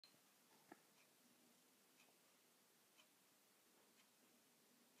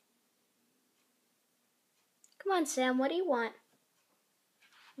Come on, Sam, what do you want?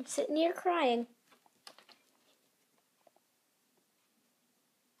 I'm sitting here crying.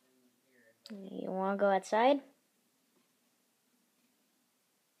 You want to go outside?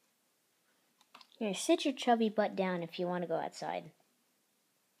 Here, sit your chubby butt down if you want to go outside.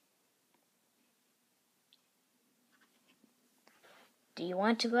 Do you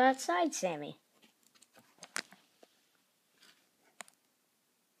want to go outside, Sammy?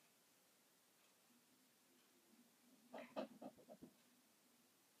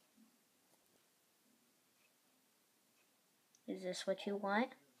 Is this what you want?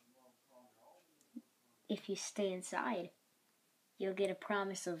 If you stay inside, you'll get a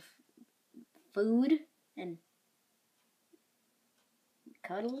promise of food and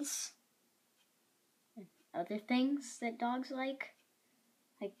cuddles and other things that dogs like.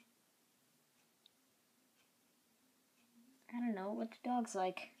 Like, I don't know, what do dogs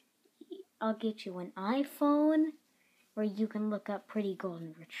like? I'll get you an iPhone where you can look up pretty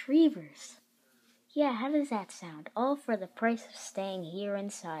golden retrievers. Yeah, how does that sound? All for the price of staying here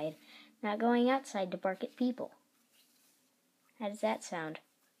inside, not going outside to bark at people. How does that sound?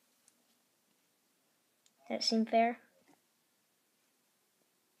 Does that seem fair?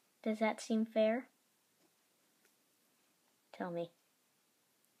 Does that seem fair? Tell me.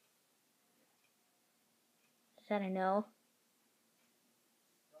 Is that a no?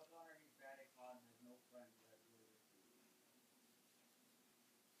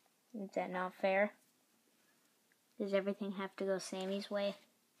 Is that not fair? Does everything have to go Sammy's way?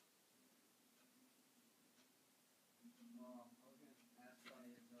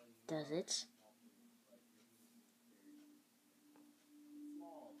 Does it?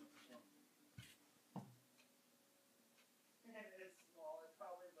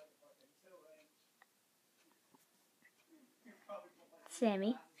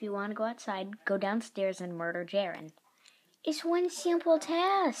 Sammy, if you want to go outside, go downstairs and murder Jaren. It's one simple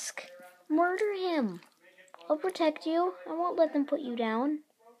task. Murder him. I'll protect you. I won't let them put you down.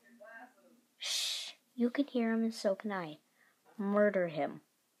 Shh. You can hear him and so can I. Murder him.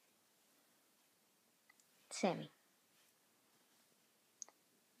 Sammy.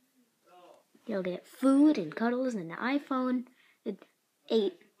 You'll get food and cuddles and an iPhone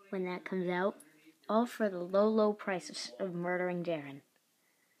 8 when that comes out. All for the low, low price of murdering Jaren.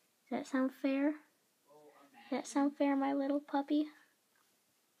 Does that sound fair? Does that sound fair, my little puppy?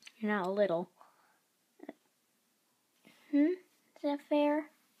 You're not a little. Is that fair?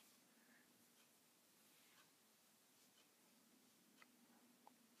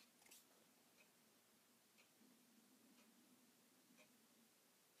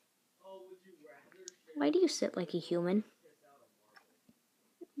 Why do you sit like a human?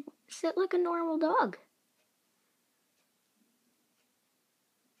 Sit like a normal dog.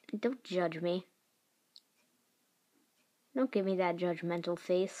 Don't judge me. Don't give me that judgmental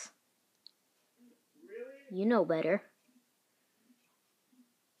face. You know better.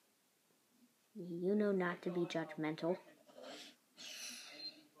 You know not to be judgmental.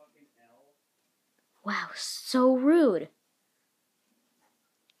 Wow, so rude.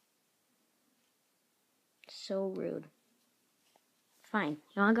 So rude. Fine.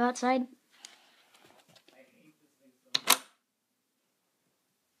 You wanna go outside?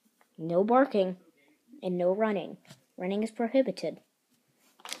 No barking and no running. Running is prohibited.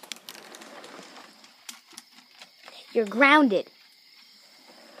 You're grounded.